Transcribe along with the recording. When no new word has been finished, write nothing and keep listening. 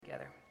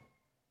together.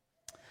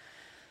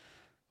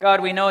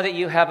 God, we know that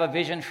you have a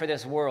vision for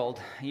this world.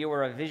 You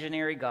are a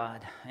visionary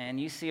God, and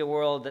you see a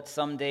world that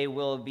someday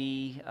will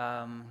be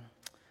an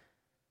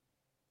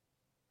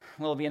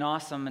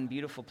awesome and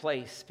beautiful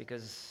place,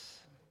 because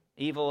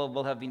evil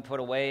will have been put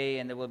away,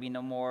 and there will be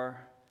no more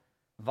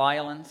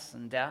violence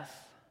and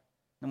death,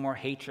 no more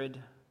hatred,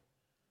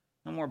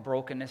 no more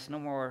brokenness, no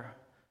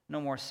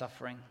more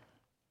suffering.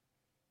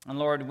 And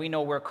Lord, we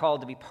know we're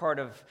called to be part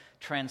of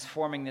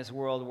transforming this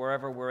world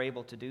wherever we're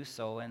able to do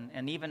so.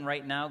 And even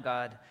right now,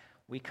 God,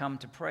 we come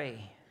to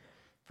pray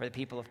for the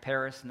people of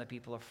Paris and the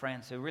people of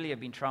France who really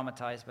have been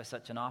traumatized by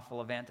such an awful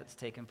event that's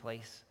taken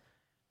place.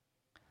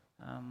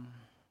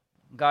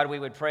 God, we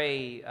would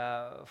pray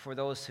for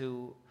those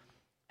who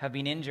have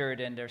been injured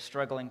and are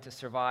struggling to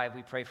survive.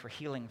 We pray for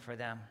healing for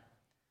them.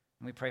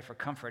 And we pray for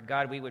comfort.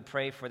 God, we would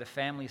pray for the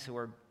families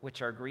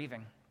which are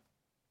grieving.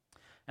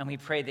 And we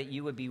pray that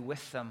you would be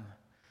with them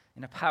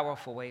in a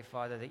powerful way,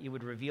 Father, that you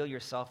would reveal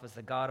yourself as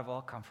the God of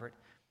all comfort,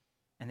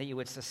 and that you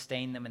would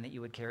sustain them and that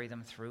you would carry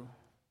them through.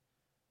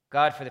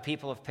 God, for the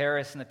people of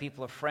Paris and the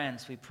people of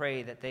France, we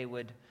pray that they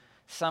would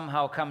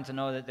somehow come to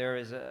know that there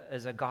is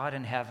a God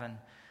in heaven,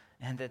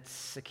 and that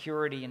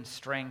security and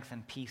strength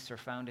and peace are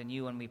found in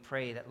you. And we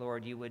pray that,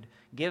 Lord, you would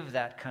give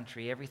that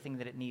country everything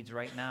that it needs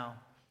right now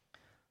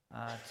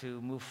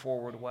to move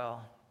forward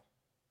well.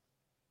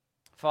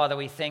 Father,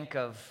 we think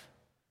of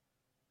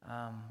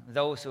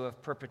those who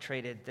have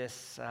perpetrated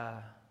this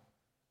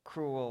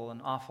cruel and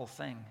awful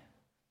thing,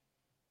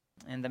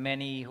 and the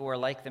many who are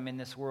like them in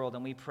this world.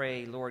 And we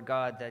pray, Lord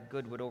God, that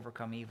good would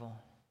overcome evil.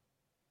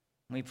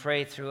 We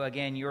pray through,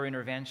 again, your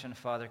intervention,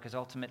 Father, because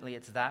ultimately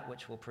it's that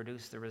which will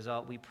produce the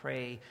result. We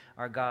pray,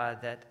 our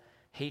God, that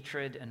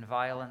hatred and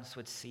violence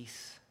would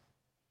cease.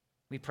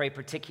 We pray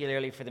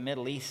particularly for the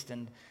Middle East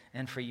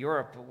and for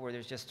Europe, where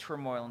there's just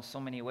turmoil in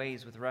so many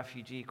ways with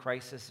refugee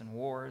crisis and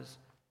wars.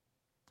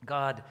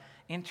 God,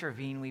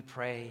 intervene, we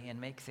pray, and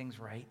make things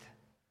right.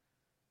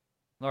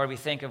 Lord, we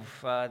think of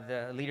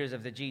the leaders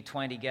of the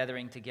G20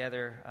 gathering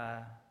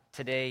together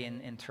today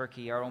in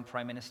Turkey, our own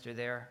prime minister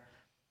there.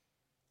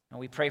 And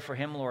we pray for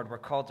him, Lord. We're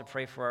called to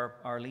pray for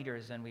our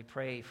leaders, and we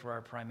pray for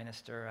our prime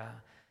minister.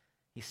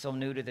 He's so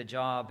new to the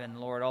job, and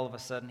Lord, all of a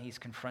sudden he's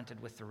confronted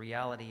with the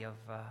reality of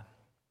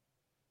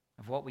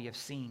what we have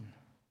seen.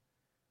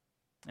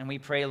 And we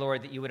pray,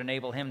 Lord, that you would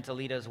enable him to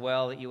lead us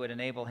well, that you would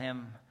enable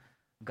him,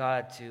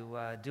 God,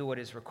 to do what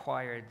is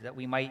required, that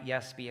we might,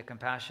 yes, be a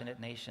compassionate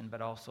nation,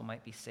 but also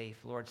might be safe.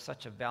 Lord,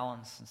 such a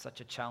balance and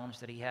such a challenge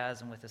that he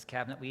has, and with his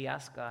cabinet, we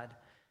ask, God,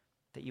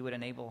 that you would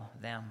enable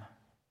them.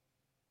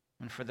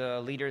 And for the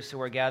leaders who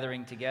are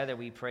gathering together,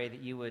 we pray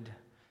that you would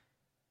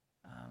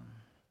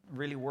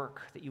really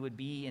work, that you would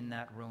be in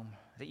that room,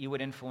 that you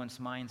would influence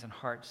minds and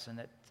hearts, and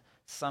that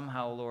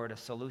somehow, Lord, a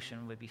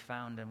solution would be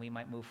found, and we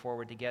might move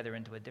forward together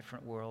into a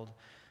different world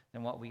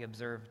than what we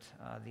observed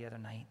the other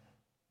night.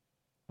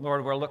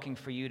 Lord, we're looking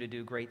for you to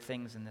do great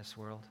things in this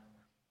world.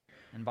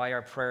 And by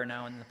our prayer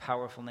now, in the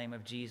powerful name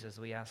of Jesus,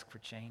 we ask for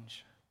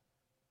change.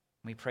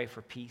 We pray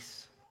for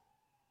peace,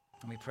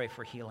 and we pray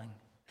for healing.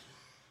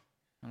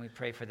 And we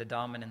pray for the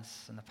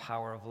dominance and the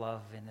power of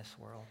love in this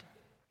world.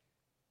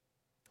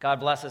 God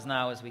bless us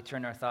now as we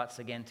turn our thoughts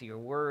again to your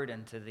word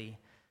and to the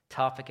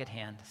topic at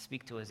hand.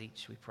 Speak to us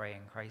each, we pray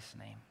in Christ's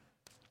name.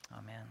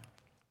 Amen.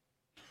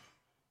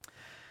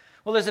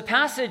 Well, there's a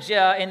passage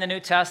in the New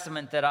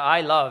Testament that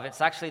I love. It's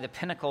actually the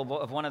pinnacle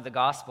of one of the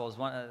Gospels,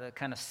 one of the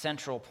kind of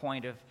central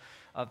point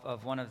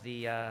of one of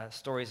the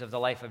stories of the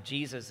life of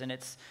Jesus. And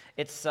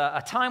it's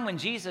a time when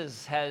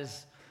Jesus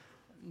has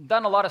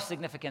done a lot of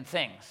significant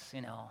things, you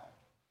know.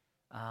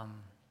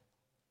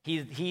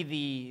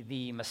 He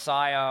the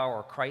Messiah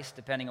or Christ,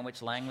 depending on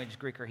which language,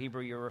 Greek or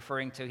Hebrew, you're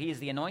referring to. He is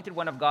the anointed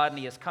one of God, and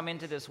he has come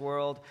into this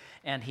world,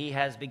 and he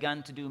has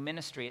begun to do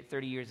ministry at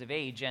 30 years of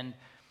age. And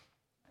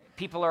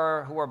people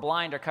who are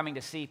blind are coming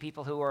to see.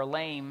 People who are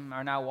lame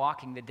are now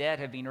walking. The dead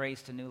have been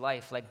raised to new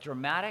life. Like,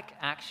 dramatic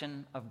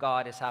action of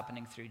God is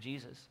happening through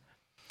Jesus.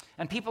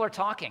 And people are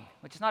talking,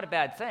 which is not a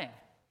bad thing.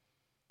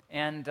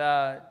 And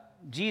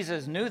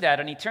Jesus knew that,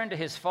 and he turned to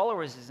his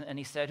followers and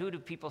he said, "Who do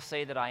people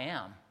say that I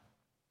am?"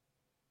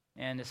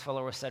 And his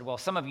followers said, "Well,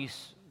 some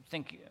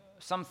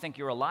think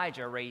you're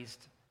Elijah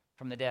raised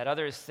from the dead.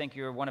 Others think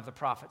you're one of the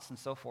prophets," and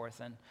so forth.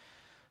 And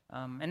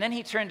then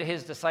he turned to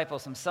his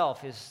disciples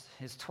himself,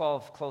 his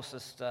 12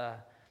 closest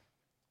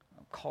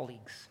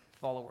colleagues,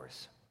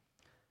 followers.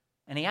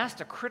 And he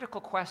asked a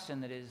critical question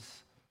that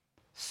is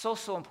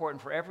so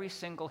important for every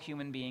single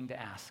human being to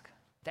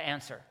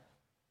answer.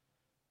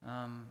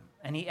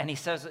 And he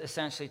says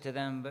essentially to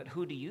them, "But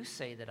who do you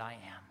say that I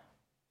am?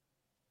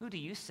 Who do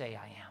you say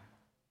I am?"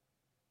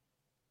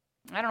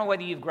 I don't know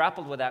whether you've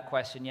grappled with that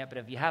question yet, but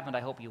if you haven't, I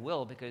hope you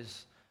will,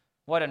 because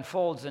what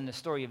unfolds in the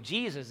story of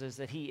Jesus is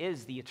that he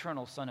is the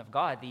eternal Son of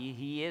God.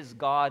 He is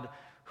God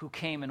who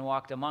came and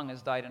walked among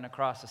us, died on a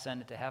cross,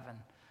 ascended to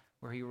heaven,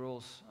 where he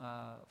rules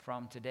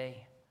from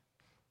today.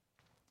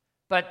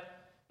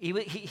 But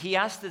he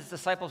asked his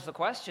disciples the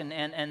question,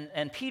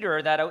 and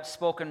Peter, that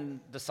outspoken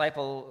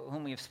disciple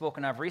whom we have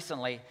spoken of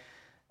recently,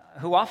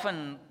 who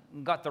often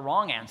got the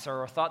wrong answer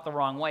or thought the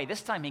wrong way.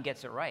 This time he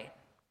gets it right.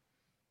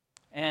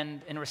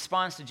 And in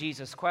response to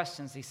Jesus'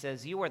 questions, he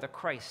says, "You are the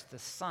Christ, the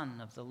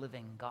Son of the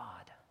living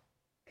God."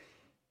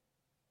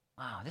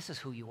 Wow, this is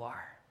who you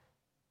are.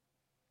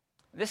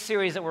 This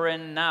series that we're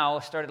in now,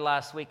 started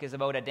last week, is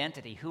about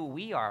identity, who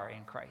we are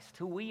in Christ,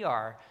 who we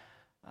are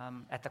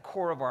at the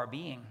core of our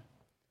being.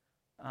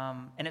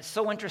 And it's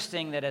so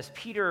interesting that as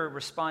Peter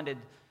responded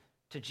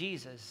to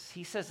Jesus,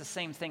 he says the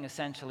same thing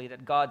essentially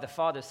that God the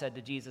Father said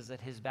to Jesus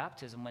at his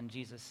baptism when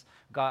Jesus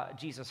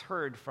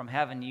heard from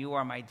heaven, "You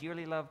are my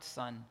dearly loved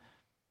Son.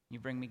 You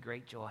bring me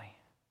great joy."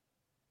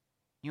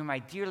 "You are my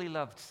dearly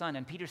loved Son."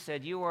 And Peter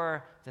said, "You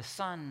are the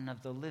Son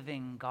of the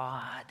living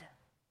God."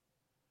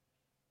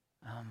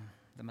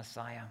 The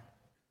Messiah.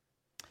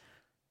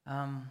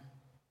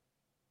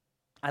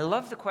 I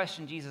love the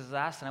question Jesus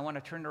asked, and I want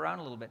to turn it around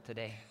a little bit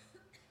today.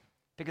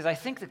 Because I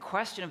think the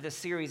question of this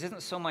series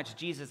isn't so much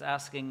Jesus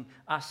asking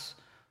us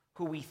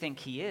who we think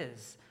he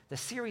is. The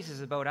series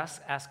is about us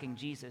asking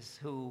Jesus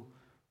who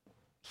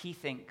he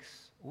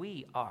thinks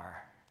we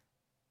are.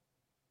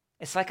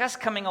 It's like us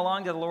coming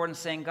along to the Lord and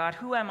saying, "God,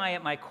 who am I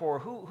at my core?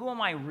 Who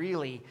am I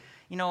really?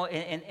 You know,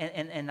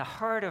 in the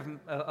heart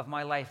of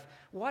my life,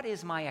 what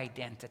is my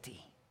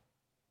identity?"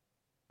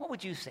 What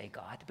would you say,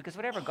 God? Because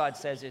whatever God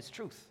says is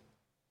truth.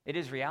 It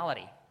is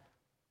reality.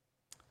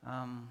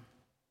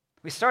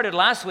 We started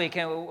last week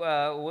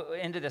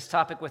into this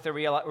topic with the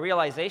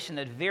realization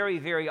that very,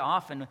 very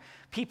often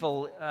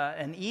people,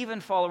 and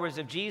even followers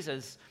of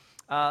Jesus,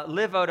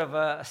 live out of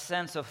a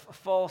sense of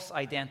false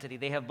identity.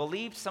 They have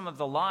believed some of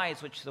the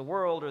lies which the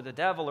world or the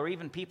devil or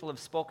even people have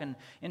spoken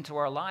into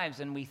our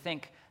lives, and we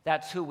think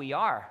that's who we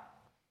are.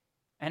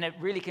 And it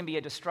really can be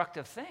a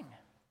destructive thing.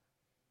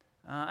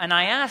 And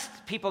I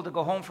asked people to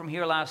go home from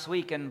here last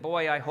week, and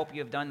boy, I hope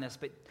you have done this,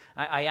 but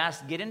I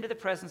asked, get into the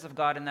presence of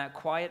God in that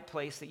quiet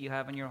place that you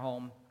have in your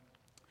home,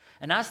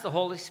 and ask the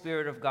Holy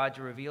Spirit of God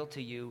to reveal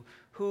to you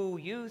who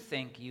you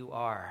think you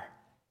are,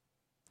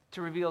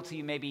 to reveal to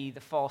you maybe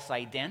the false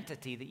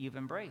identity that you've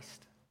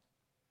embraced.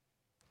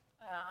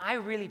 I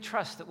really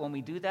trust that when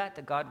we do that,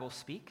 that God will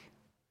speak,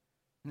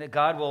 and that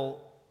God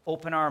will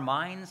open our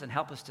minds and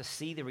help us to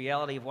see the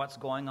reality of what's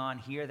going on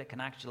here that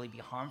can actually be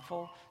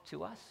harmful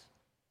to us.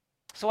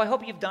 So I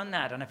hope you've done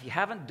that, and if you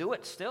haven't, do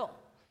it still.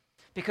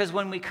 Because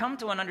when we come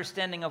to an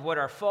understanding of what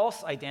our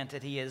false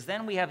identity is,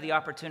 then we have the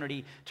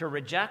opportunity to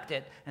reject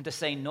it and to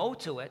say no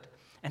to it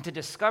and to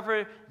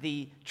discover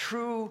the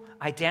true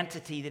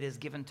identity that is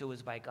given to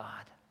us by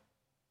God.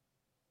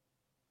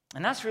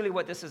 And that's really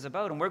what this is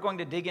about. And we're going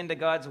to dig into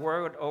God's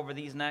Word over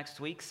these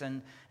next weeks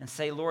and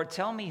say, "Lord,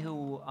 tell me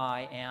who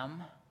I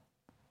am.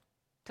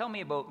 Tell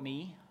me about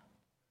me.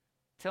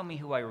 Tell me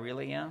who I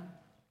really am."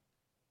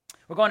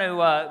 We're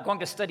going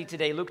to study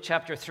today Luke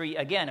chapter 3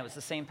 again. It was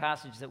the same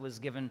passage that was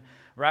given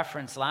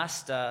reference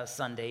last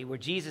Sunday, where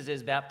Jesus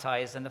is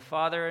baptized, and the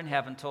Father in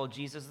heaven told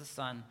Jesus the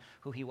Son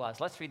who he was.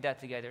 Let's read that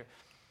together.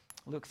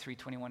 Luke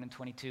 3:21 and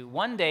 22.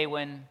 One day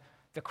when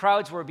the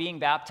crowds were being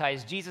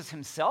baptized, Jesus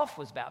himself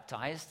was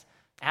baptized.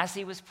 As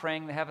he was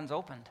praying, the heavens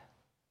opened.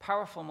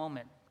 Powerful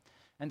moment.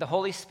 And the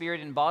Holy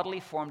Spirit in bodily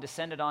form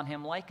descended on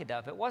him like a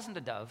dove. It wasn't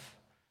a dove,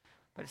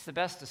 but it's the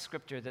best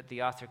descriptor that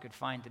the author could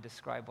find to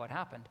describe what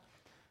happened.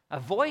 A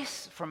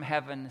voice from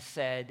heaven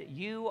said,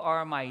 "You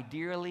are my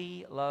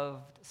dearly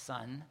loved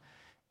Son,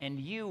 and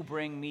you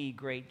bring me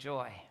great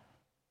joy."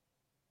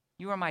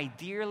 You are my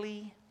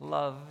dearly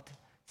loved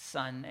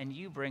Son, and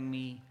you bring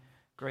me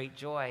great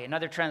joy.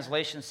 Another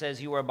translation says,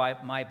 "You are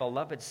my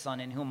beloved Son,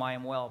 in whom I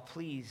am well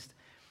pleased."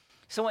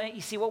 So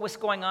you see what was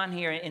going on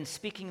here in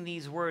speaking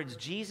these words.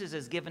 Jesus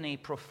is given a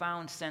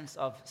profound sense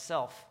of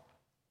self,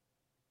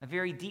 a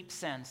very deep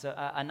sense,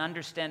 an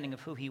understanding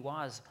of who he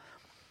was,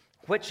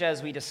 which,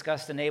 as we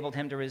discussed, enabled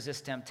him to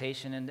resist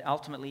temptation and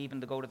ultimately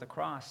even to go to the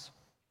cross.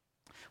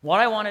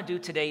 What I want to do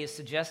today is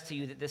suggest to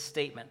you that this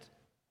statement,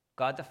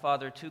 God the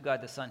Father to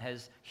God the Son,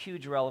 has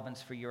huge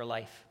relevance for your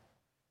life,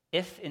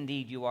 if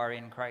indeed you are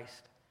in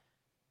Christ.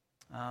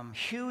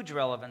 Huge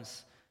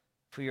relevance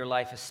for your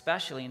life,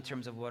 especially in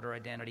terms of what our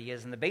identity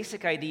is. And the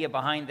basic idea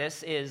behind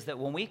this is that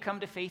when we come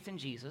to faith in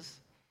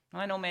Jesus,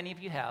 and I know many of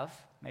you have,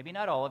 maybe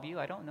not all of you,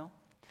 I don't know,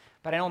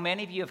 but I know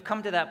many of you have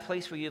come to that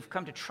place where you've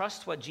come to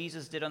trust what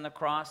Jesus did on the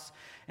cross,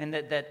 and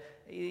that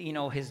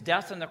his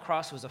death on the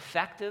cross was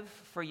effective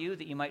for you,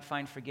 that you might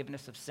find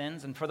forgiveness of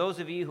sins. And for those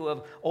of you who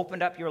have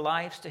opened up your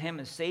lives to him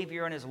as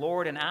Savior and as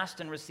Lord and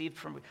asked and received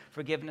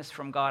forgiveness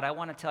from God, I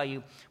want to tell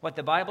you what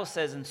the Bible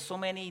says in so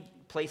many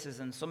places,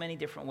 in so many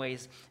different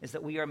ways, is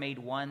that we are made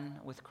one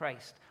with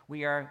Christ.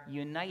 We are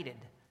united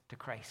to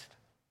Christ.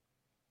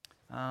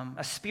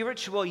 A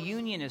spiritual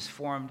union is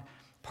formed,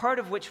 part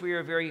of which we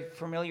are very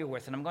familiar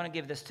with, and I'm going to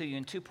give this to you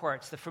in two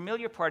parts. The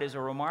familiar part is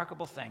a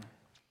remarkable thing,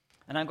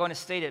 and I'm going to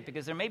state it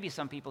because there may be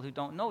some people who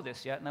don't know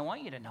this yet, and I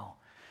want you to know.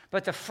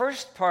 But the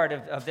first part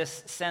of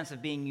this sense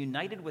of being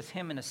united with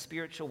him in a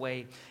spiritual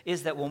way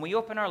is that when we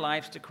open our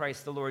lives to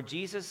Christ, the Lord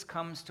Jesus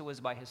comes to us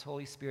by his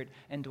Holy Spirit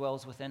and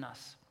dwells within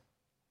us.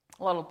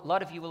 A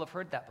lot of you will have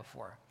heard that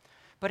before,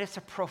 but it's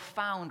a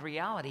profound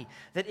reality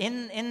that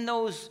in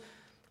those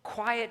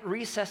quiet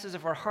recesses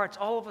of our hearts,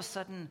 all of a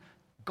sudden,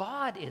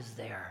 God is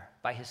there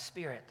by his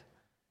Spirit.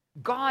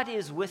 God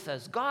is with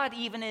us. God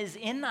even is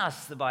in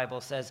us, the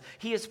Bible says.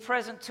 He is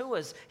present to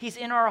us. He's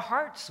in our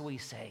hearts, we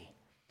say.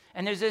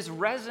 And there's this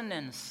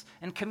resonance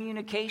and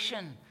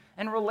communication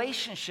and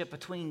relationship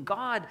between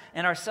God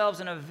and ourselves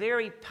in a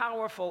very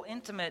powerful,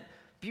 intimate,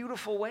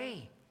 beautiful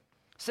way.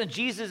 So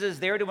Jesus is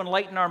there to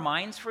enlighten our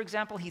minds, for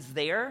example. He's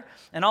there,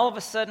 and all of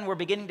a sudden we're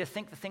beginning to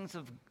think the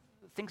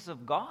things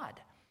of God.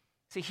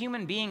 See,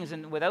 human beings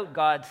without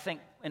God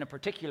think in a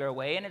particular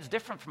way, and it's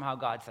different from how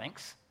God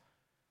thinks.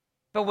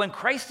 But when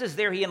Christ is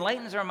there, he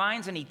enlightens our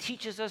minds and he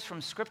teaches us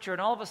from Scripture,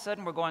 and all of a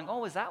sudden we're going,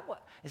 oh, is that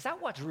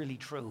what's really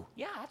true?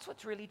 Yeah, that's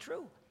what's really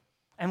true.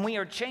 And we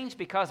are changed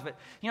because of it.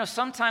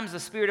 Sometimes the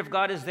Spirit of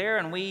God is there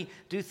and we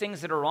do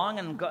things that are wrong,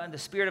 and the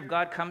Spirit of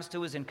God comes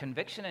to us in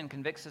conviction and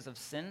convicts us of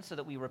sin so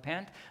that we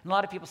repent. And a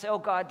lot of people say, oh,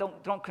 God,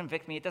 don't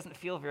convict me. It doesn't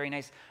feel very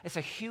nice. It's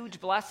a huge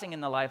blessing in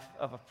the life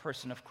of a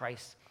person of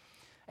Christ.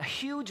 A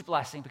huge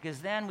blessing, because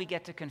then we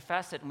get to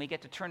confess it and we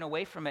get to turn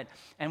away from it,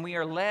 and we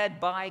are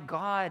led by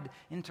God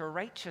into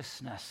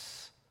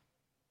righteousness.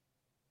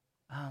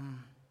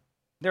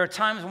 There are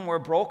times when we're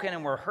broken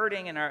and we're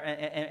hurting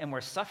and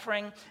we're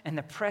suffering, and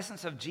the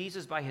presence of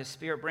Jesus by his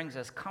Spirit brings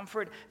us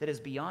comfort that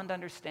is beyond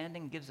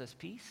understanding, gives us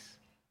peace.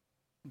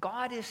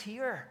 God is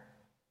here.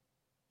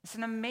 It's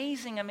an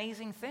amazing,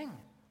 amazing thing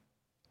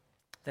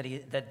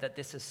that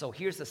this is so.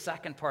 Here's the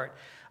second part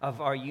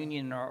of our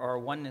union or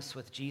oneness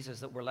with Jesus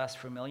that we're less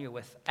familiar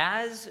with.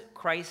 As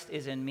Christ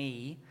is in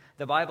me,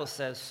 the Bible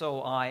says, so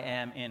I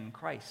am in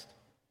Christ.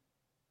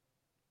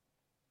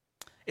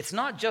 It's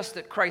not just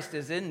that Christ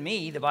is in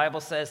me. The Bible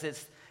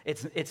says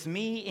it's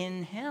me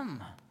in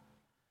him.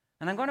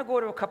 And I'm going to go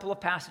to a couple of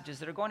passages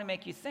that are going to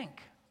make you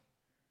think.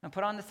 Now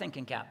put on the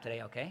thinking cap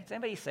today, okay? Does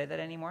anybody say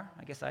that anymore?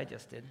 I guess I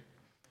just did.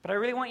 But I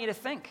really want you to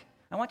think.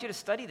 I want you to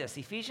study this.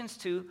 Ephesians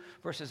 2,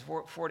 verses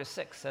 4 to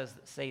 6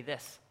 say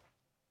this.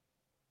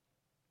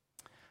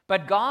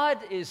 But God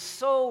is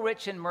so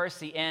rich in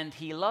mercy, and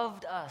he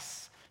loved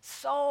us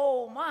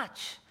so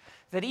much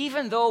that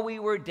even though we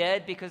were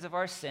dead because of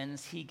our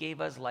sins, he gave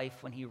us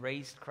life when he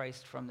raised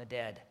Christ from the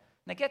dead.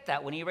 Now get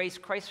that. When he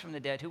raised Christ from the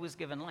dead, who was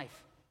given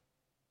life?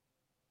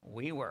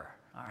 We were,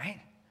 all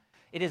right?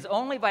 It is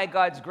only by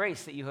God's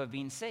grace that you have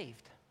been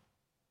saved.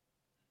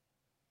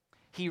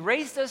 He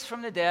raised us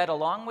from the dead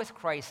along with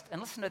Christ,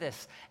 and listen to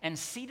this, and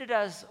seated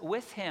us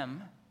with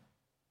him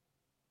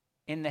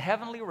in the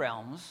heavenly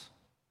realms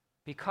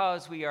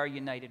because we are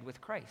united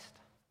with Christ.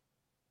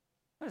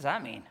 What does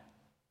that mean?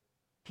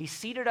 He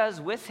seated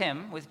us with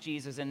him, with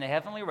Jesus, in the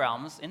heavenly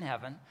realms, in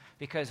heaven,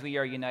 because we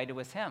are united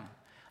with him.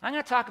 I'm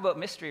going to talk about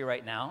mystery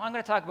right now. I'm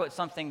going to talk about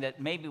something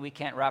that maybe we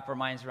can't wrap our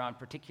minds around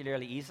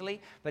particularly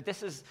easily, but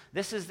this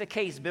is the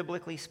case,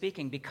 biblically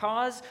speaking.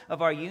 Because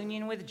of our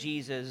union with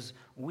Jesus,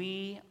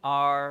 we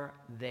are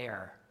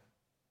there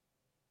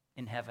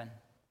in heaven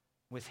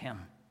with him.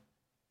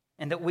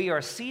 And that we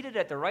are seated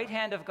at the right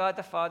hand of God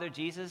the Father.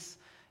 Jesus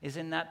is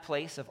in that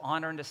place of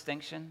honor and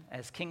distinction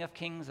as King of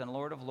Kings and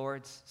Lord of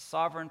Lords,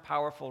 sovereign,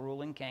 powerful,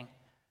 ruling King.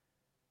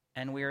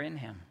 And we are in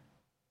him.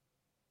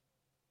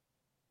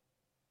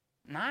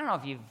 Now, I don't know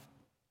if you've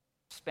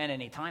spent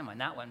any time on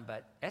that one,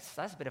 but that's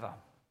a bit of a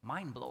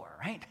mind blower,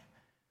 right?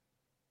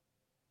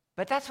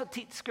 But that's what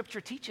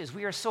Scripture teaches.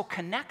 We are so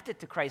connected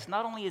to Christ.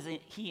 Not only is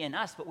he in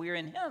us, but we are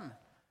in him.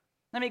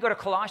 Let me go to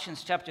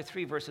Colossians chapter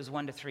 3, verses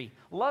 1 to 3.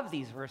 Love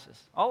these verses,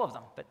 all of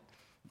them, but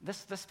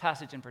this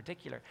passage in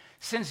particular.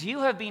 Since you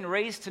have been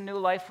raised to new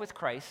life with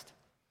Christ,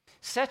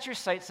 set your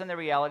sights on the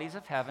realities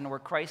of heaven, where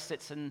Christ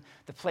sits in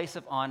the place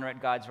of honor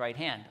at God's right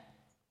hand.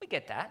 We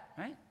get that,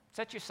 right?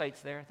 Set your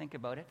sights there. Think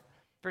about it.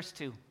 Verse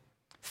 2.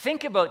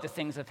 Think about the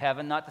things of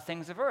heaven, not the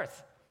things of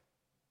earth.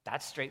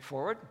 That's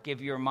straightforward.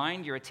 Give your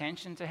mind, your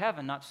attention to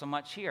heaven, not so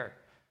much here.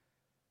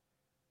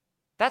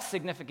 That's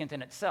significant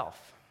in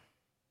itself.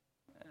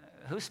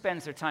 Who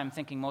spends their time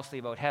thinking mostly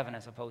about heaven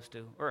as opposed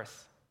to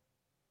earth?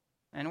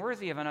 And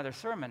worthy of another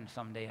sermon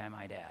someday, I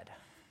might add.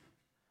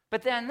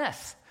 But then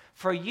this.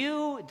 For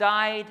you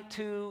died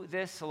to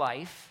this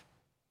life,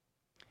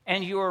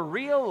 and your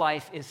real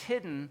life is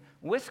hidden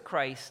with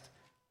Christ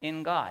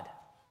in God.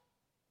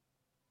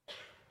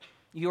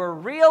 Your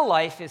real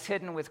life is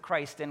hidden with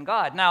Christ in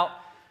God. Now,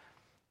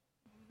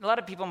 a lot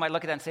of people might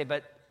look at that and say,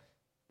 but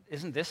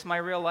isn't this my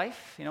real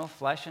life?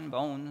 Flesh and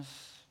bones,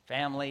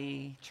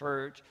 family,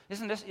 church.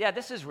 Isn't this? Yeah,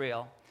 this is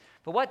real.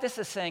 But what this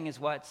is saying is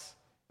what's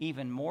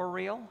even more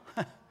real,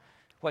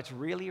 what's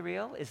really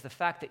real, is the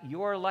fact that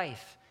your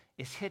life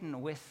is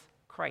hidden with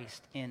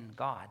Christ in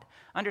God.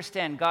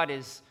 Understand, God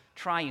is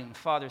triune,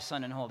 Father,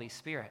 Son, and Holy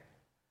Spirit.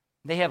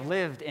 They have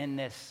lived in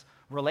this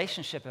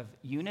relationship of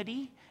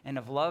unity and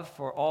of love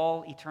for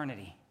all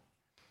eternity.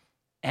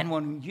 And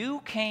when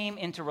you came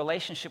into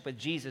relationship with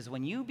Jesus,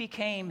 when you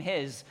became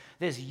his,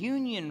 this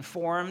union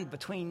formed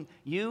between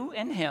you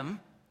and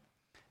him,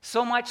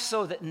 so much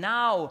so that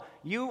now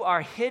you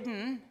are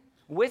hidden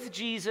with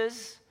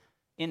Jesus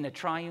in the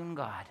triune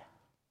God.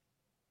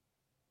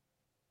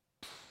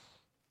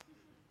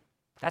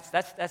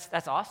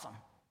 That's awesome.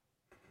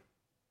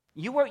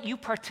 You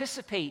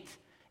participate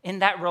in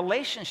that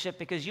relationship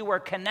because you are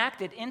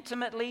connected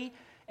intimately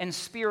and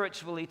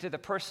spiritually to the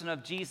person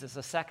of Jesus,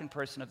 the second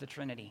person of the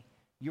Trinity.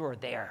 You are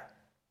there.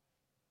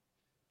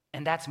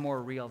 And that's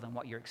more real than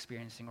what you're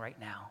experiencing right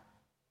now.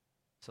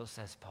 So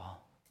says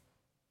Paul.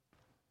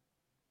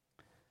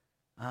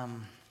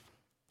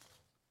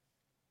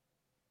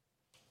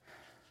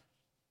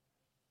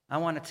 I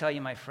want to tell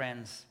you, my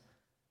friends,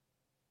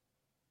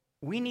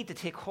 we need to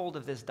take hold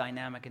of this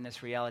dynamic and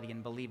this reality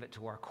and believe it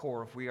to our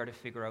core if we are to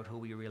figure out who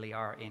we really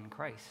are in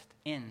Christ.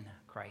 In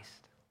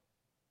Christ.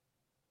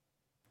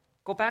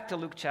 Go back to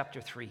Luke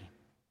chapter 3.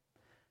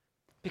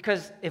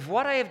 Because if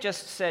what I have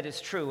just said is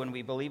true, and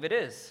we believe it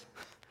is,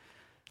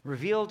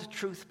 revealed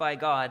truth by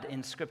God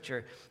in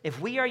Scripture,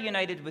 if we are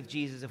united with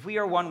Jesus, if we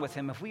are one with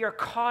him, if we are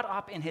caught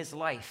up in his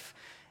life,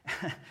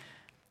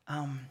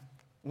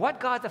 what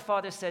God the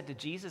Father said to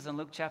Jesus in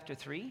Luke chapter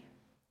 3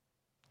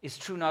 is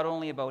true not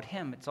only about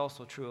him, it's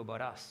also true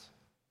about us.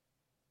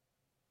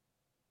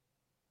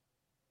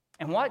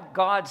 And what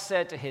God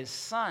said to his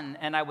Son,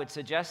 and I would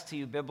suggest to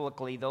you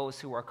biblically, those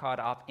who are caught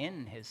up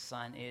in his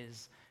Son,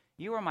 is,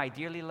 you are my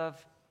dearly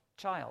loved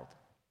child,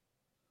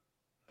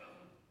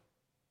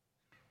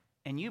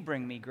 and you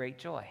bring me great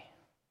joy.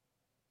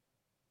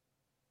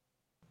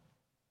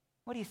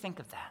 What do you think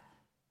of that?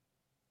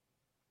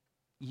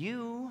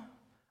 You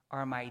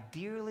are my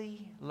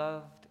dearly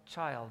loved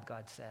child,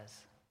 God says.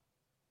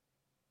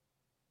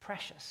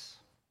 Precious.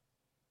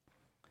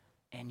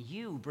 And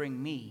you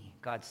bring me,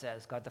 God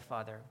says, God the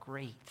Father,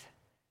 great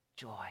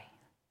joy.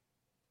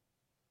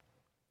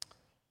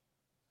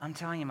 I'm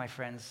telling you, my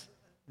friends,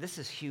 this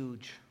is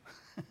huge.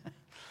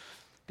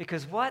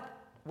 Because what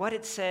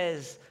it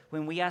says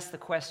when we ask the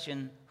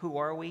question, who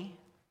are we?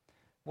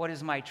 What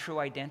is my true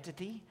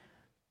identity?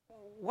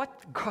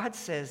 What God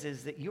says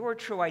is that your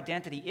true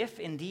identity, if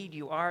indeed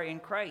you are in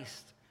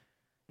Christ,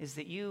 is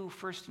that you,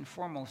 first and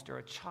foremost, are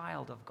a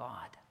child of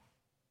God.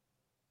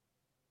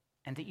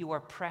 And that you are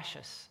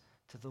precious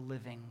to the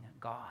living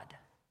God.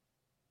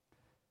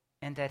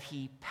 And that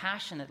he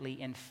passionately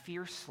and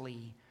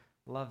fiercely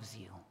loves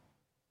you.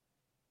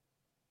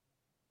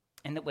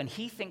 And that when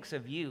he thinks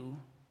of you,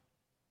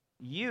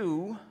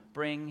 you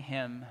bring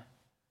him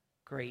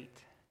great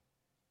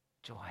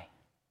joy.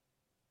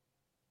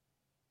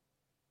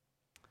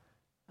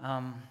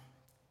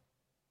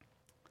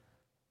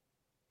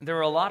 There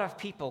are a lot of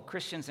people,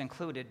 Christians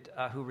included,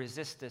 who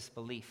resist this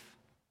belief.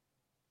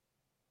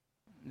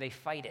 They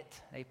fight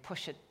it. They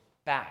push it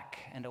back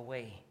and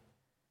away,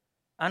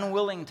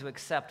 unwilling to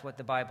accept what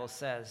the Bible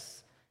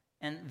says.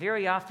 And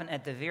very often,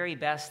 at the very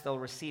best, they'll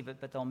receive it,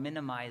 but they'll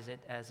minimize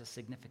it as a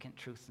significant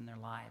truth in their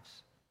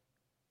lives.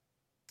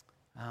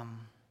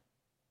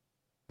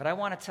 But I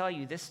want to tell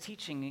you, this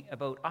teaching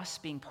about us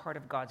being part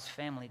of God's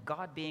family,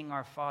 God being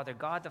our Father,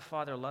 God the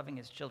Father loving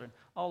his children,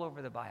 all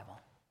over the Bible.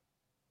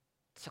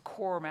 It's a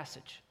core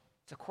message.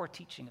 It's a core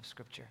teaching of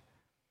Scripture.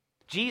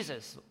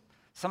 Jesus,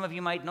 some of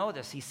you might know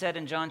this, he said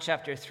in John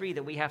chapter 3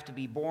 that we have to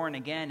be born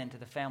again into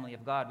the family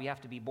of God. We have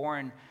to be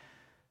born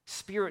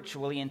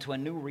spiritually into a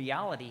new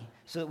reality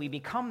so that we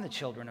become the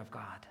children of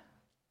God.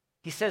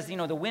 He says,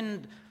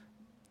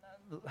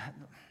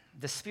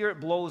 the Spirit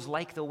blows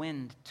like the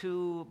wind,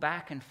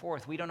 back and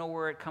forth. We don't know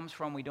where it comes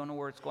from. We don't know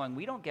where it's going.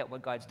 We don't get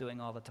what God's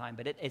doing all the time,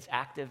 but it's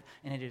active,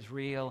 and it is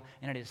real,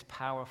 and it is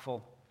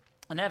powerful.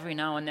 And every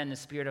now and then the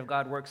Spirit of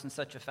God works in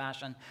such a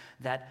fashion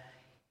that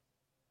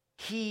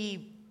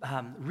he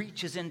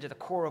reaches into the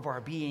core of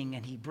our being,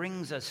 and he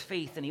brings us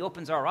faith, and he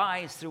opens our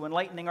eyes through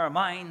enlightening our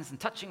minds and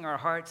touching our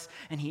hearts,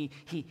 and he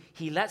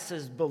lets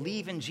us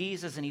believe in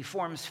Jesus, and he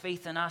forms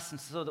faith in us, and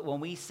so that when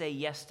we say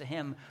yes to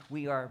him,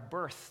 we are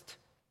birthed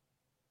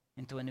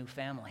into a new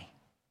family.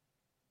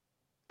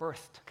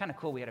 Birthed. Kind of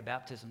cool we had a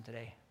baptism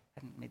today.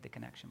 Hadn't made the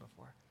connection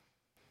before.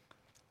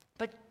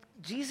 But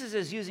Jesus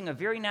is using a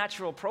very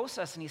natural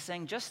process, and he's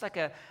saying just like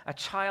a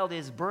child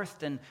is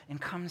birthed and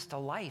comes to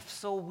life,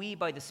 so we,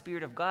 by the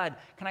Spirit of God,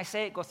 can I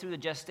say it, go through the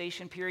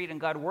gestation period,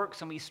 and God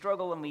works, and we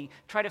struggle, and we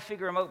try to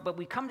figure him out, but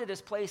we come to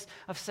this place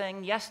of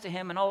saying yes to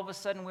him, and all of a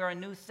sudden we're a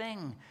new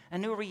thing, a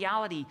new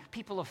reality,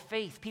 people of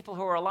faith, people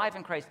who are alive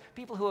in Christ,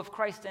 people who have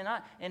Christ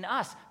in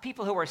us,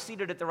 people who are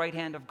seated at the right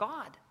hand of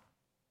God.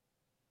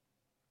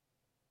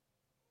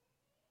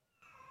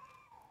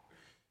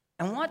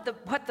 And what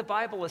the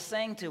Bible is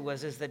saying to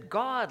us is that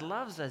God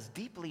loves us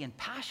deeply and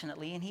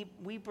passionately, and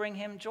we bring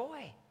him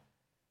joy.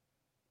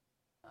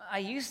 I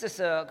used this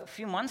a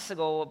few months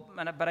ago,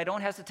 but I don't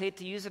hesitate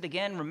to use it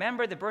again.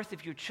 Remember the birth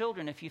of your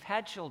children if you've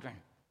had children.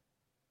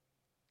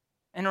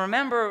 And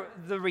remember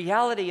the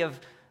reality of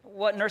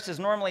what nurses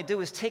normally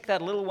do is take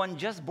that little one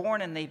just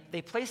born, and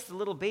they place the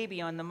little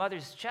baby on the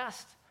mother's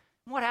chest.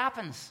 And what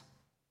happens?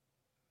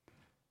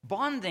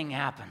 Bonding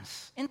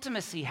happens.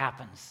 Intimacy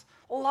happens.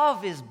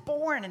 Love is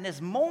born in this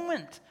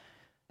moment.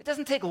 It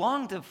doesn't take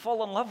long to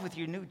fall in love with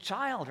your new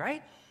child,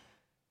 right?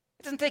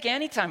 It doesn't take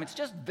any time. It's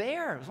just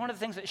there. It was one of the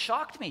things that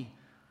shocked me.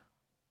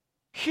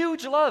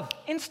 Huge love,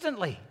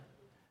 instantly.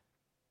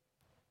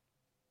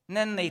 And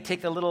then they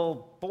take the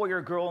little boy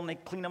or girl and they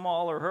clean them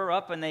all or her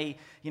up and they,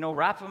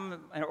 wrap him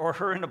or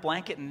her in a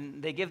blanket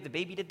and they give the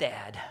baby to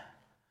Dad.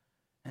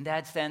 And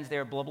Dad stands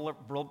there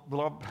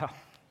blubbering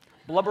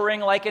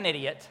like an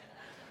idiot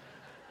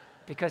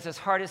because his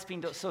heart has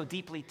been so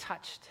deeply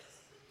touched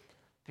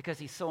because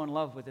he's so in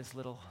love with this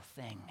little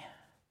thing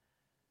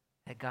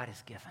that God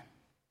has given.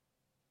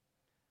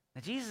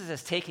 Now, Jesus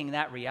is taking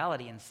that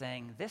reality and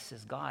saying, this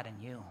is God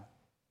in you.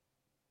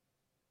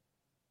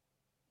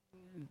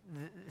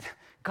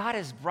 God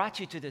has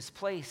brought you to this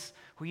place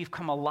where you've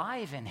come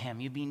alive in Him.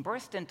 You've been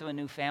birthed into a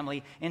new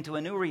family, into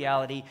a new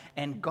reality,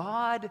 and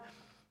God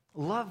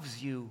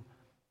loves you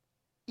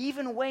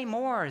even way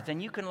more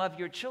than you can love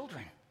your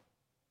children.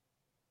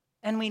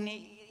 And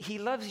He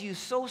loves you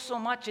so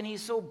much, and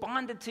He's so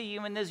bonded to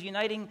you in this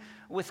uniting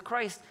with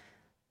Christ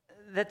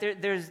that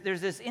there's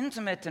this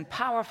intimate and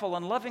powerful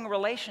and loving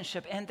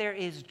relationship, and there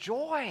is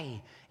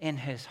joy in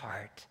His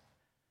heart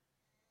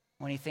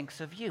when He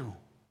thinks of you.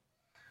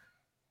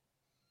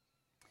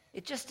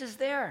 It just is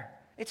there.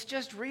 It's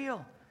just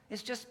real.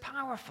 It's just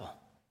powerful.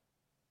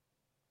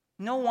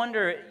 No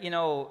wonder,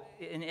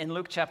 in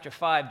Luke chapter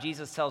 5,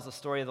 Jesus tells the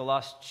story of the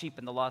lost sheep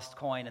and the lost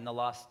coin and the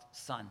lost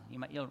son.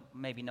 You'll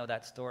maybe know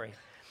that story.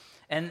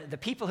 And the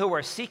people who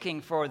are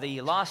seeking for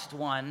the lost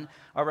one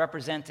are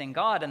representing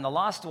God, and the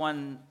lost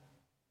one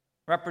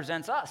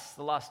represents us.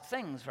 The lost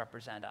things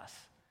represent us.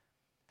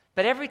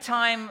 But every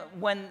time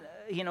when,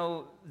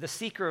 the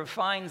seeker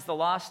finds the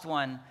lost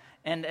one,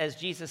 and as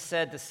Jesus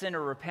said, the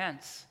sinner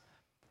repents,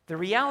 the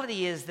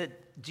reality is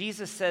that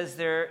Jesus says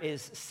there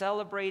is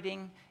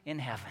celebrating in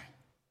heaven.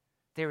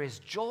 There is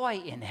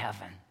joy in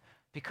heaven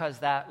because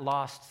that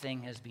lost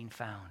thing has been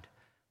found,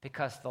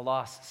 because the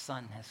lost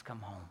son has come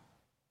home.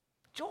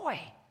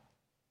 Joy.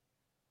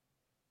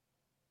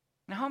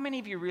 Now, how many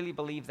of you really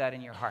believe that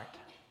in your heart?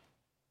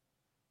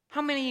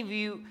 How many of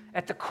you,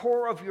 at the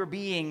core of your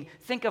being,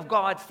 think of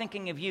God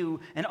thinking of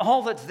you, and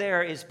all that's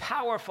there is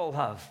powerful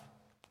love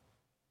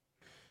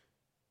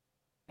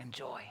and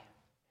joy?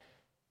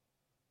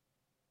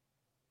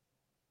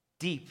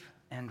 Deep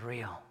and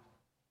real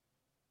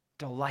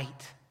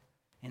delight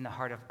in the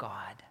heart of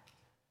God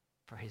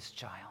for His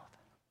child.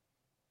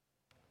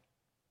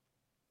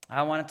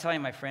 I want to tell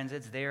you, my friends,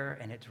 it's there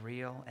and it's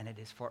real and it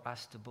is for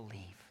us to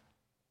believe.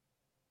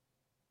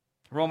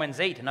 Romans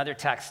 8, another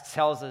text,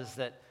 tells us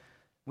that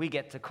we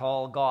get to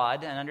call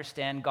God and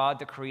understand God,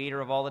 the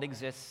creator of all that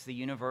exists, the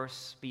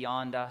universe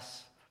beyond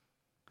us,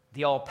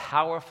 the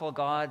all-powerful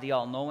God, the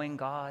all-knowing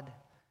God.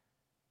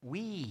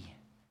 We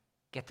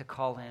get to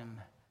call Him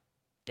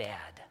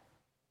Dad.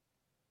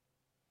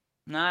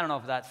 Now, I don't know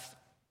if that's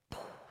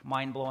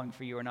mind-blowing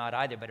for you or not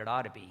either, but it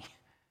ought to be.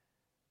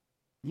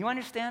 You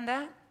understand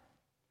that?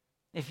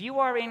 If you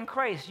are in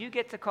Christ, you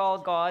get to call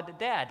God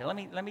Dad. Let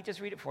me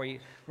just read it for you.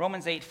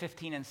 Romans 8,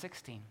 15 and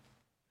 16.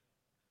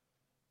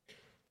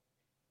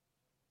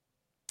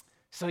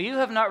 So you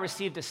have not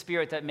received a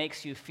spirit that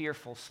makes you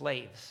fearful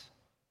slaves.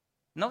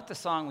 Note the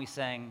song we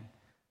sang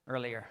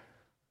earlier.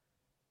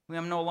 We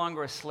are no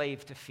longer a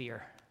slave to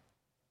fear.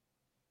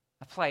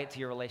 Apply it to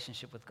your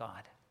relationship with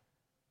God.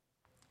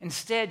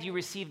 Instead, you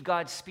received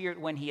God's Spirit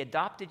when He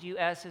adopted you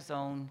as His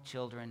own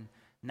children.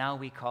 Now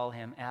we call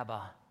Him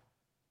Abba,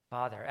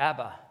 Father.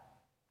 Abba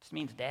just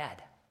means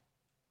dad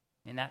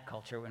in that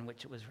culture in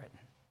which it was written.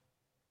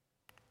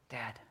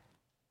 Dad.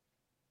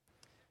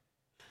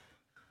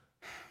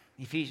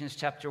 Ephesians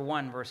chapter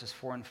 1, verses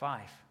 4 and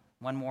 5.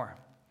 One more.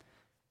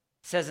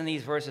 It says in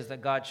these verses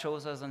that God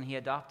chose us and He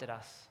adopted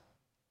us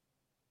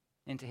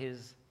into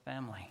His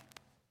family.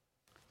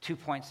 2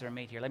 points that are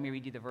made here. Let me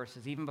read you the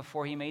verses. Even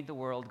before He made the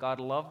world, God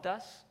loved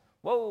us.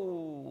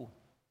 Whoa!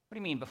 What do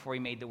you mean before He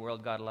made the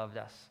world, God loved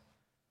us?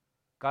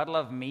 God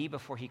loved me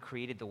before He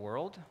created the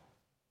world?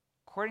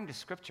 According to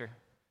Scripture.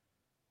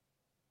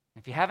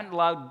 If you haven't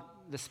allowed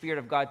the Spirit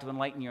of God to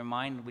enlighten your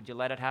mind, would you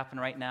let it happen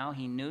right now?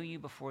 He knew you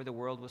before the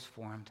world was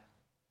formed.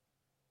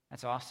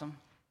 That's awesome.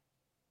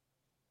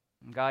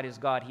 And God is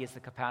God. He has the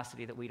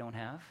capacity that we don't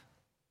have.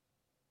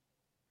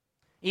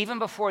 Even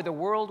before the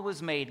world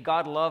was made,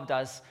 God loved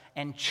us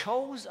and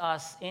chose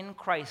us in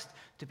Christ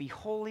to be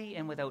holy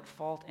and without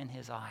fault in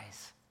His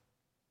eyes.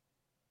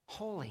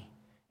 Holy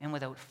and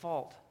without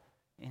fault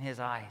in His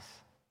eyes.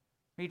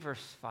 Read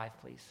verse 5,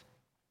 please.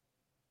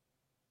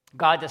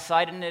 God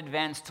decided in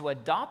advance to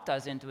adopt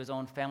us into His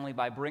own family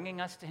by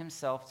bringing us to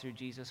Himself through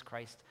Jesus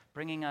Christ,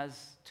 bringing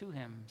us to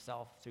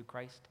Himself through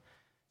Christ.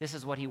 This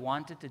is what He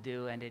wanted to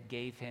do, and it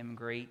gave Him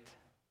great,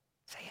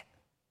 say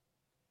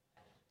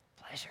it,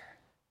 pleasure.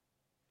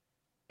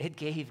 It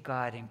gave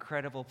God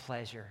incredible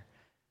pleasure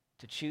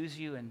to choose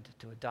you and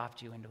to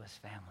adopt you into His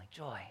family.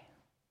 Joy.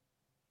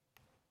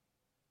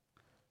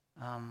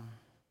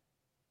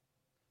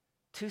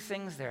 Two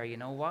things there,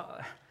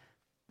 what?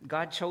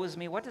 God chose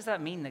me. What does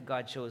that mean that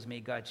God chose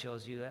me, God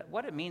chose you?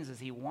 What it means is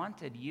He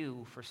wanted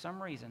you for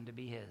some reason to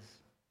be His.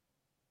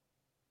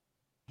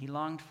 He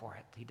longed for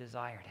it. He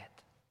desired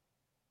it.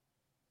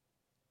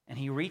 And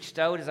He reached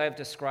out, as I've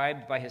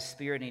described, by His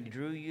Spirit, and He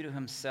drew you to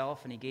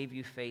Himself, and He gave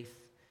you faith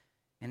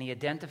And he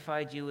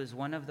identified you as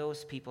one of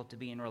those people to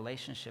be in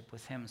relationship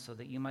with him so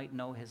that you might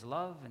know his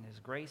love and his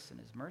grace and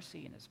his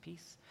mercy and his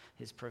peace,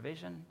 his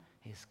provision,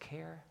 his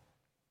care,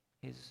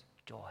 his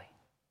joy.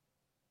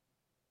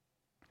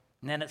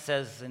 And then it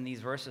says in these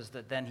verses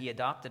that then he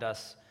adopted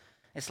us.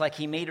 It's like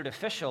he made it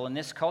official. In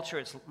this culture,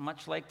 it's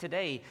much like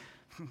today.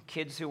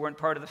 Kids who weren't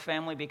part of the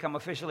family become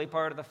officially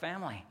part of the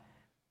family.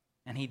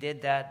 And he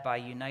did that by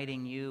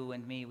uniting you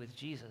and me with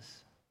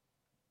Jesus.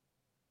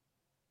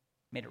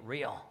 Made it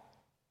real.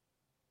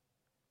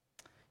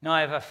 Now,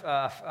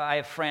 I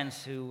have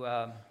friends who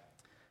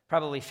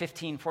probably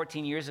 15,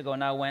 14 years ago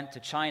now went to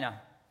China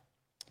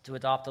to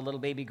adopt a little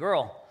baby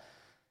girl.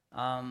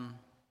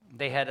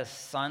 They had a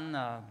son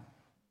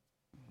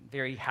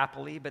very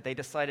happily, but they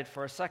decided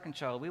for a second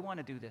child, we want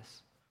to do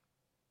this.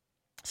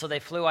 So they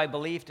flew, I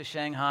believe, to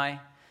Shanghai.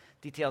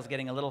 Details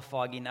getting a little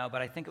foggy now,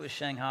 but I think it was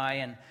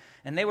Shanghai.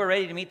 And they were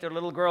ready to meet their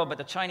little girl, but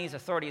the Chinese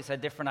authorities had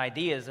different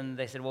ideas. And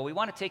they said, well, we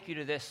want to take you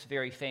to this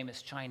very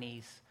famous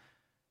Chinese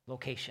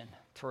location,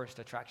 tourist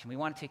attraction. We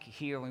want to take you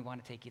here, and we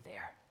want to take you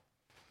there.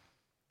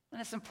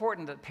 And it's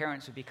important that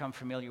parents would become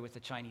familiar with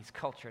the Chinese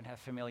culture and have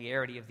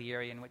familiarity of the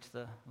area in which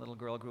the little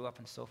girl grew up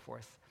and so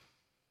forth.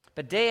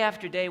 But day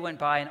after day went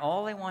by, and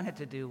all they wanted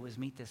to do was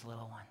meet this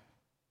little one.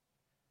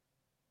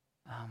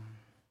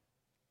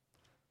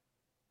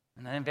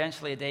 And then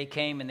eventually a day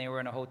came, and they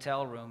were in a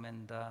hotel room,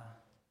 and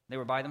they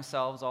were by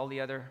themselves. All the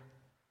other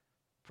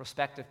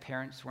prospective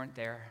parents weren't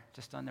there,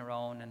 just on their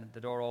own, and the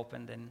door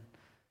opened, and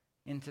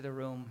into the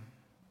room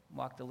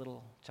walked a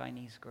little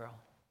Chinese girl.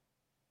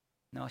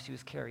 No, she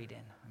was carried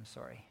in. I'm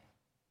sorry.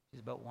 She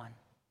was about 1.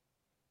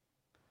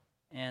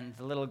 And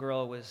the little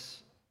girl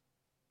was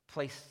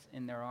placed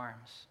in their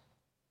arms.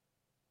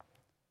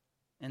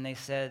 And they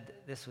said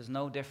this was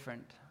no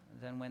different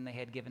than when they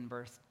had given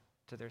birth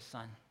to their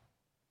son.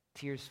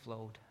 Tears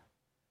flowed.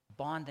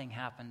 Bonding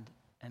happened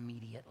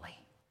immediately.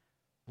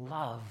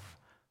 Love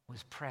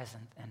was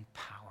present and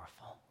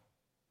powerful.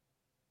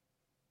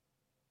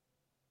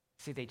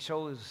 See, they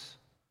chose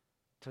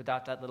to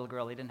adopt that little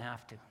girl. They didn't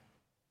have to.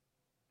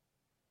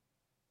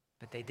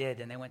 But they did,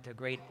 and they went to a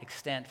great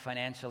extent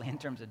financially in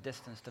terms of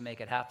distance to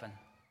make it happen.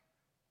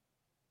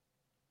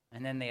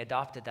 And then they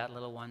adopted that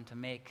little one to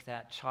make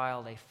that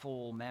child a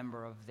full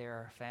member of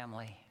their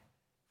family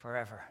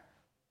forever.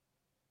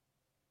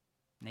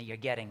 Now you're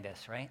getting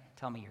this, right?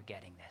 Tell me you're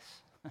getting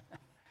this.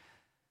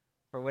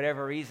 For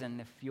whatever reason,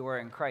 if you are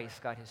in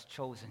Christ, God has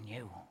chosen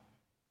you.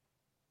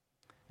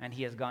 And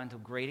he has gone to a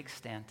great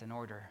extent in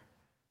order,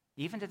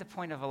 even to the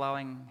point of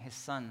allowing his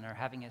son or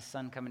having his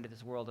son come into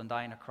this world and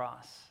die on a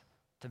cross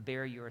to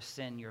bear your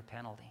sin, your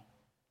penalty,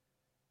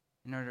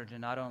 in order to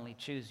not only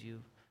choose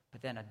you,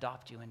 but then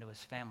adopt you into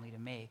his family to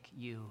make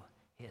you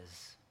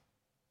his.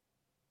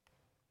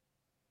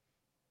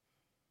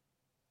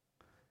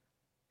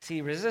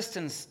 See,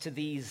 resistance to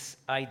these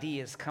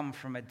ideas come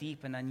from a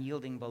deep and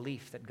unyielding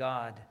belief that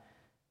God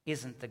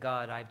isn't the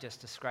God I've just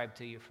described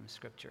to you from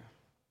Scripture.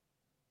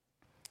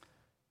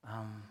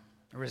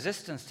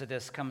 Resistance to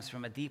this comes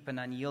from a deep and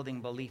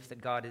unyielding belief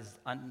that God is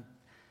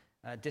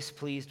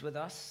displeased with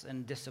us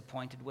and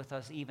disappointed with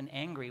us, even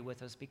angry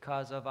with us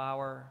because of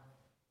our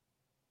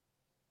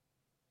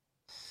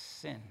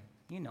sin.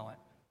 You know it.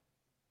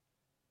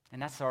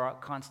 And that's our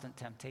constant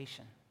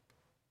temptation.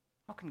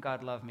 How can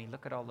God love me?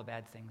 Look at all the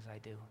bad things I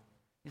do.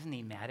 Isn't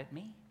he mad at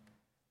me?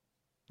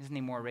 Isn't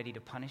he more ready to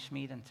punish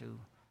me than to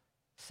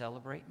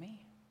celebrate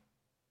me?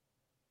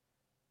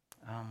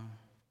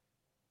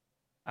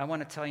 I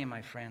want to tell you,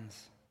 my friends,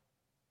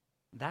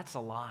 that's a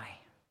lie.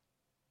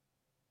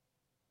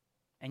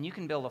 And you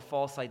can build a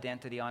false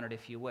identity on it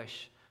if you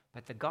wish,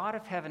 but the God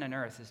of heaven and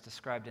earth is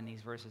described in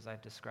these verses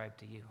I've described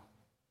to you.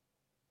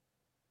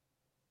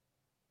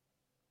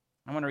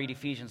 I want to read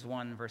Ephesians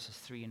 1, verses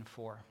 3 and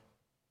 4.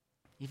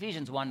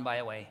 Ephesians 1, by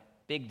the way,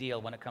 big deal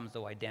when it comes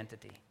to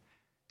identity.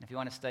 If you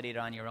want to study it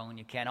on your own,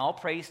 you can. All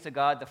praise to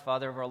God, the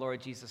Father of our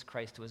Lord Jesus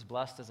Christ, who has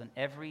blessed us in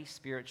every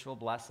spiritual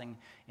blessing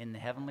in the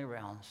heavenly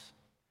realms,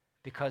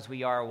 because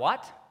we are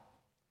what?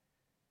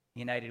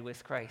 United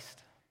with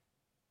Christ.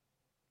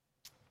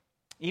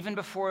 Even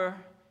before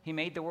he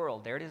made the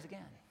world, there it is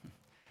again.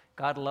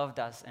 God loved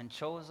us and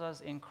chose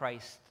us in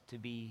Christ to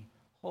be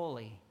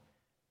holy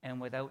and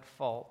without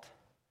fault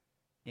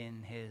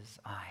in his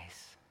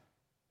eyes.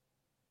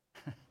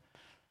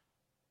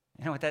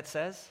 You know what that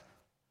says?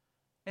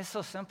 It's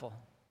so simple.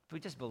 If we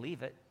just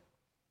believe it.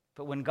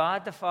 But when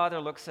God the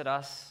Father looks at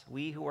us,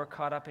 we who are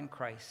caught up in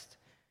Christ,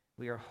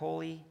 we are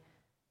holy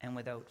and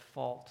without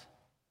fault.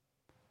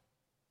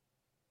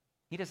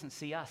 He doesn't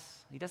see us.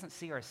 He doesn't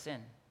see our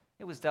sin.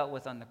 It was dealt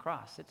with on the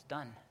cross. It's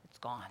done. It's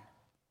gone.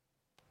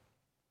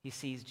 He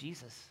sees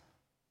Jesus.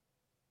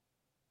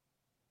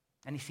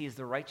 And he sees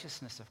the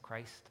righteousness of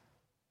Christ.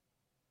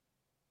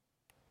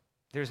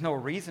 There's no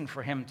reason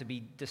for him to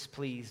be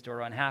displeased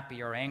or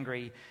unhappy or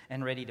angry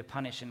and ready to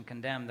punish and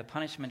condemn. The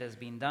punishment has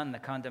been done. The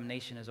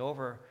condemnation is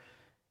over.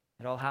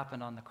 It all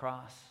happened on the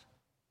cross.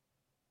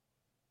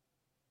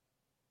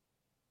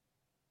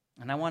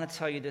 And I want to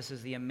tell you this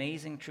is the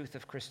amazing truth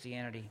of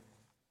Christianity.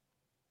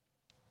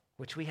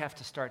 which we have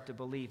to start to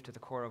believe to the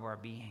core of our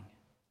being.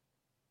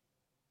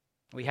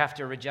 We have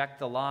to reject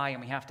the lie,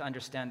 and we have to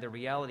understand the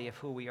reality of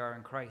who we are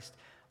in Christ.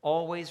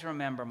 Always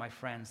remember, my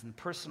friends, and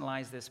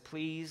personalize this,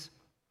 please.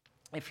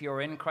 If you're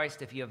in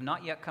Christ, if you have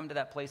not yet come to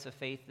that place of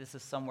faith, this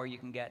is somewhere you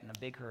can get in a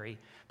big hurry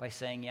by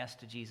saying yes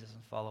to Jesus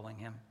and following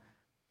him.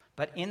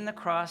 But in the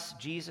cross,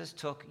 Jesus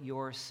took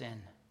your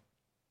sin.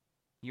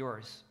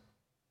 Yours.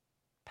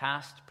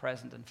 Past,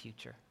 present, and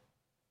future.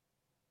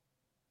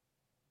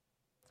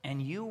 And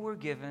you were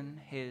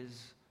given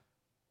his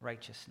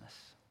righteousness.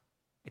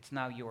 It's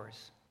now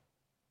yours.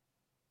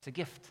 It's a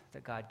gift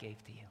that God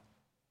gave to you.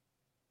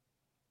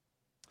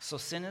 So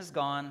sin is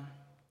gone,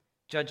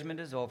 judgment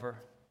is over,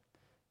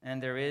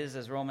 and there is,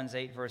 as Romans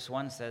 8 verse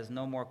 1 says,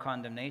 no more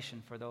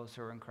condemnation for those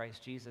who are in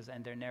Christ Jesus,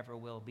 and there never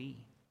will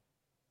be.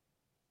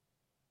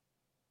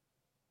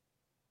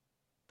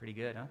 Pretty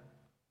good, huh?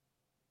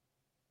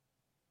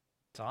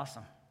 It's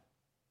awesome.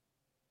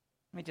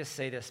 Let me just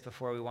say this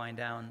before we wind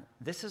down.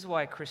 This is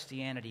why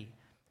Christianity,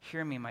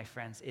 hear me, my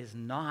friends, is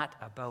not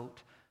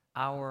about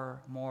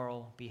our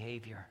moral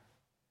behavior.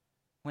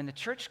 When the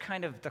church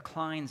kind of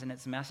declines in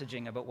its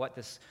messaging about what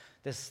this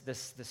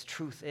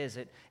truth is,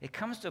 it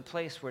comes to a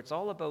place where it's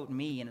all about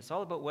me, and it's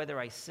all about whether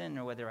I sin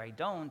or whether I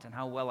don't, and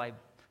how well I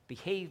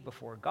behave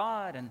before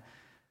God. And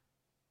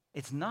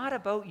it's not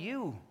about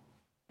you,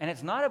 and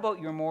it's not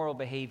about your moral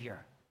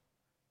behavior.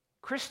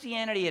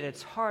 Christianity at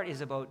its heart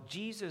is about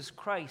Jesus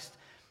Christ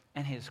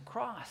and his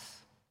cross.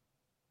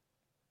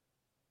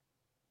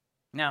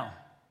 Now,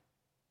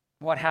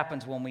 what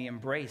happens when we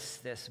embrace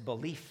this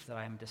belief that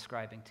I'm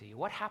describing to you?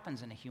 What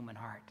happens in a human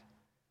heart?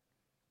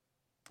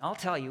 I'll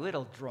tell you,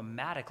 it'll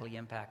dramatically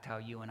impact how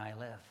you and I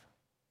live.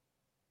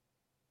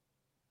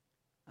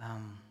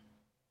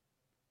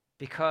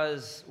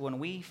 Because when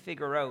we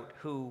figure out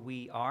who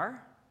we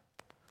are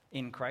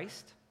in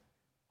Christ,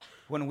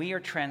 when we are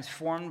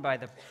transformed by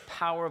the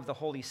power of the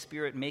Holy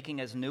Spirit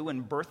making us new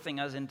and birthing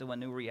us into a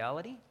new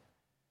reality,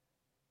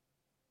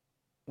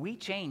 we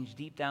change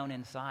deep down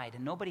inside,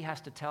 and nobody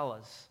has to tell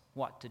us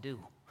what to do.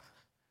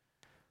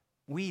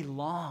 We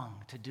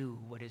long to do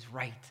what is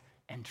right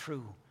and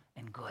true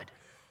and good.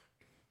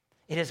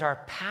 It is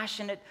our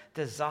passionate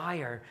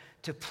desire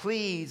to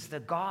please the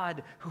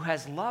God who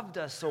has loved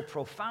us so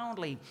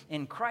profoundly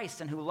in Christ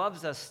and who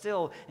loves us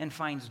still and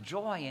finds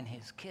joy in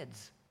his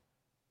kids.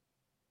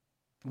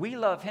 We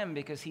love him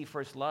because he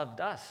first loved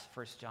us,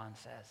 1 John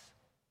says.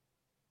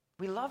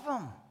 We love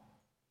him.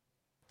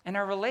 And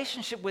our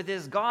relationship with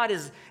this God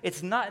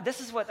it's not,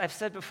 this is what I've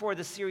said before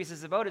this series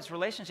is about, it's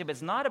relationship.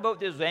 It's not about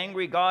this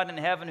angry God in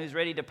heaven who's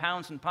ready to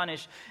pounce and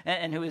punish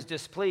and who is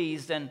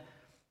displeased and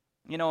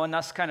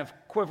us kind of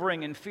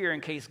quivering in fear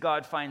in case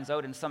God finds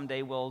out and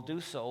someday will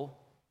do so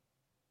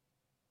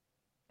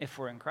if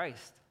we're in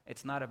Christ.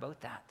 It's not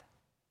about that.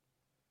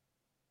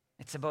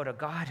 It's about a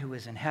God who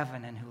is in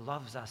heaven and who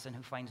loves us and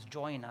who finds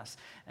joy in us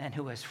and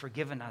who has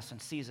forgiven us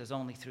and sees us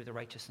only through the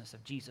righteousness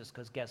of Jesus,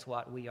 because guess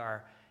what? We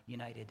are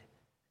united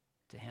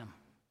to him.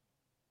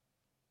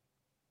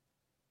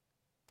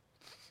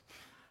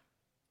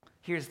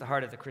 Here's the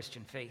heart of the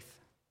Christian faith.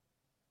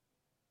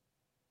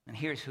 And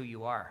here's who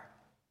you are.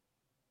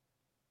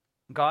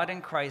 God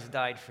in Christ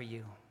died for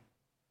you,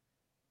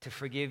 to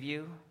forgive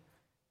you,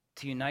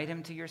 to unite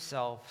him to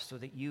yourself so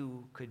that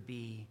you could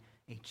be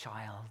a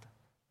child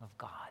of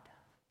God.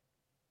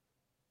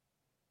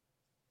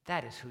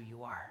 That is who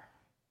you are.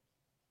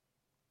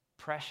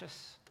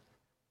 Precious,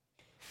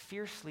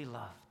 fiercely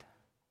loved.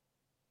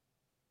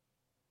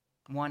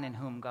 One in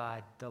whom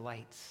God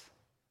delights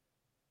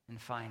and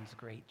finds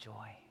great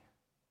joy.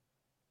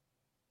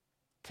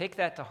 Take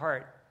that to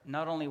heart.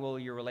 Not only will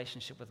your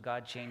relationship with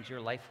God change,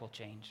 your life will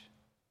change.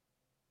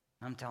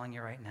 I'm telling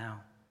you right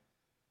now.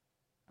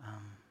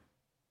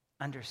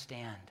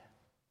 Understand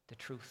the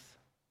truth.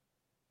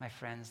 My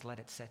friends, let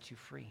it set you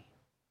free.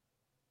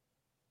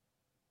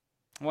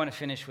 I want to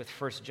finish with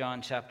 1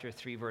 John chapter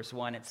 3, verse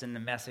 1. It's in the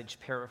Message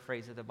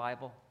paraphrase of the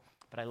Bible,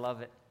 but I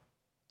love it.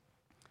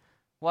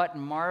 What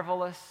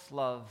marvelous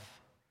love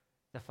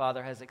the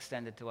Father has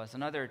extended to us.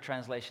 Another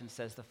translation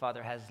says the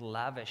Father has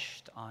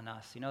lavished on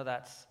us.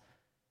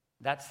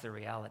 That's the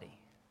reality.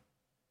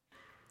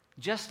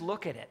 Just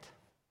look at it.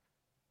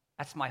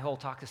 That's my whole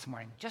talk this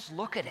morning. Just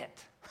look at it.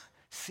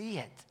 See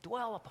it.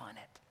 Dwell upon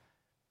it.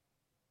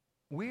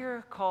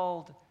 We're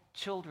called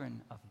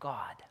children of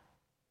God.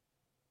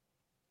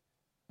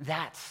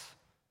 That's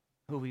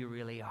who we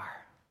really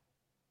are.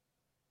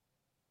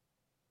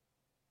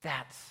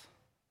 That's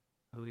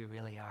who we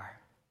really are.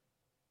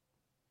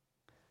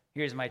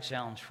 Here's my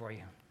challenge for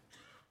you.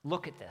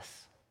 Look at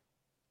this.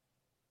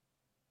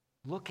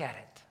 Look at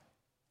it.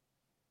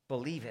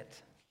 Believe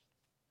it.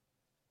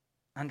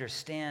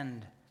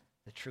 Understand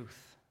the truth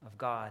of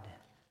God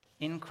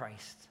in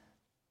Christ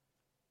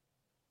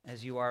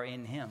as you are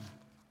in him.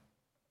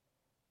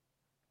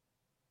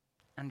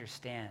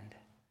 Understand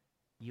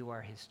you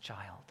are his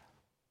child.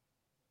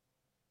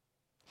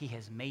 He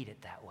has made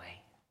it that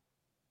way,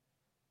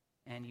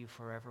 and you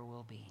forever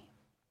will be.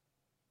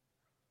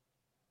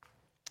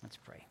 Let's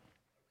pray.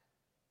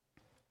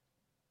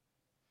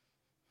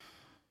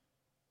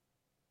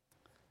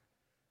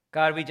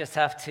 God, we just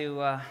have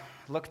to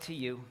look to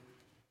you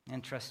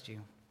and trust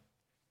you.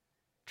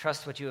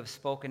 Trust what you have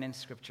spoken in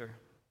Scripture.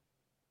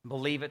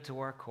 Believe it to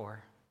our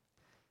core.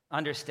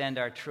 Understand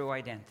our true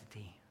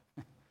identity.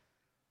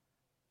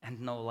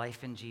 And know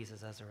life in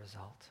Jesus as a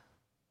result.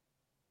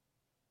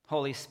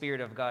 Holy Spirit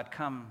of God,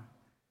 come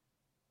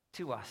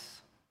to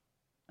us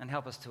and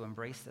help us to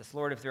embrace this.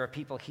 Lord, if there are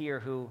people here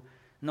who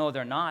know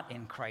they're not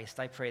in Christ,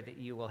 I pray that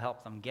you will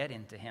help them get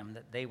into him,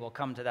 that they will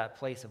come to that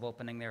place of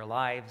opening their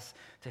lives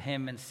to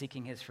him and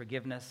seeking his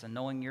forgiveness and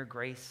knowing your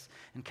grace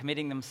and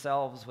committing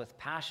themselves with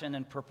passion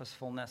and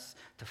purposefulness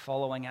to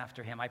following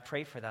after him. I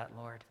pray for that,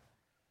 Lord,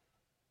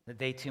 that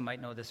they too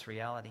might know this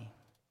reality.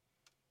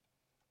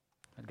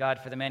 But God,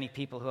 for the many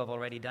people who have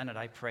already done it,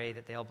 I pray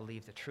that they'll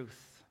believe the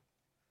truth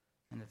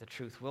and that the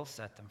truth will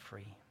set them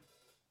free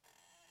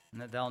and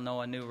that they'll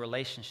know a new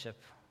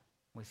relationship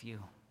with you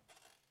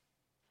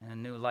and a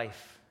new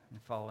life in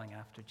following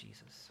after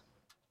Jesus.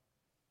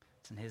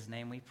 It's in his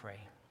name we pray.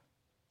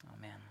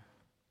 Amen.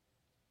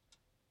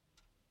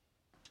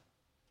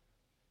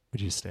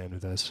 Would you stand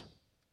with us?